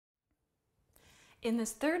In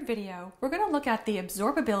this third video, we're going to look at the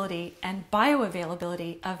absorbability and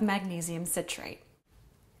bioavailability of magnesium citrate.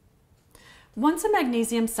 Once a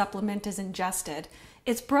magnesium supplement is ingested,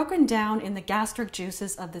 it's broken down in the gastric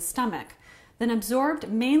juices of the stomach, then absorbed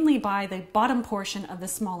mainly by the bottom portion of the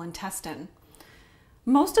small intestine.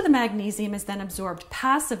 Most of the magnesium is then absorbed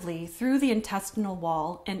passively through the intestinal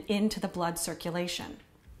wall and into the blood circulation.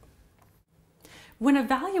 When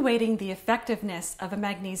evaluating the effectiveness of a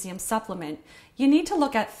magnesium supplement, you need to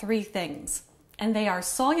look at three things, and they are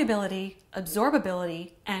solubility,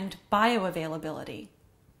 absorbability, and bioavailability.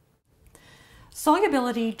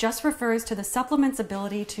 Solubility just refers to the supplement's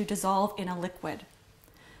ability to dissolve in a liquid.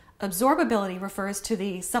 Absorbability refers to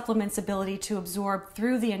the supplement's ability to absorb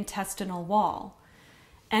through the intestinal wall.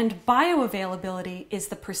 And bioavailability is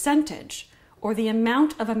the percentage, or the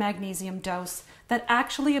amount of a magnesium dose that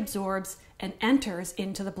actually absorbs and enters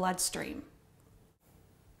into the bloodstream.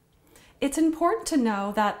 It's important to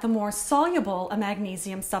know that the more soluble a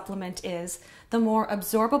magnesium supplement is, the more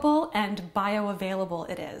absorbable and bioavailable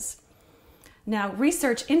it is. Now,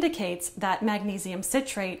 research indicates that magnesium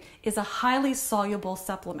citrate is a highly soluble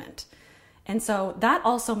supplement, and so that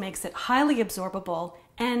also makes it highly absorbable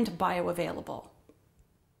and bioavailable.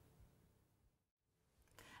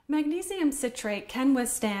 Magnesium citrate can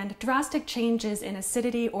withstand drastic changes in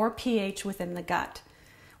acidity or pH within the gut,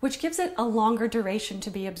 which gives it a longer duration to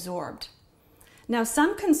be absorbed. Now,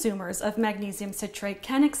 some consumers of magnesium citrate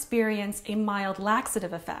can experience a mild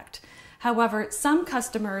laxative effect. However, some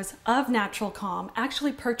customers of Natural Calm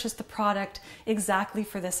actually purchase the product exactly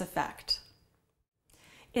for this effect.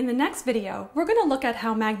 In the next video, we're going to look at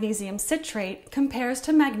how magnesium citrate compares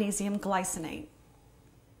to magnesium glycinate.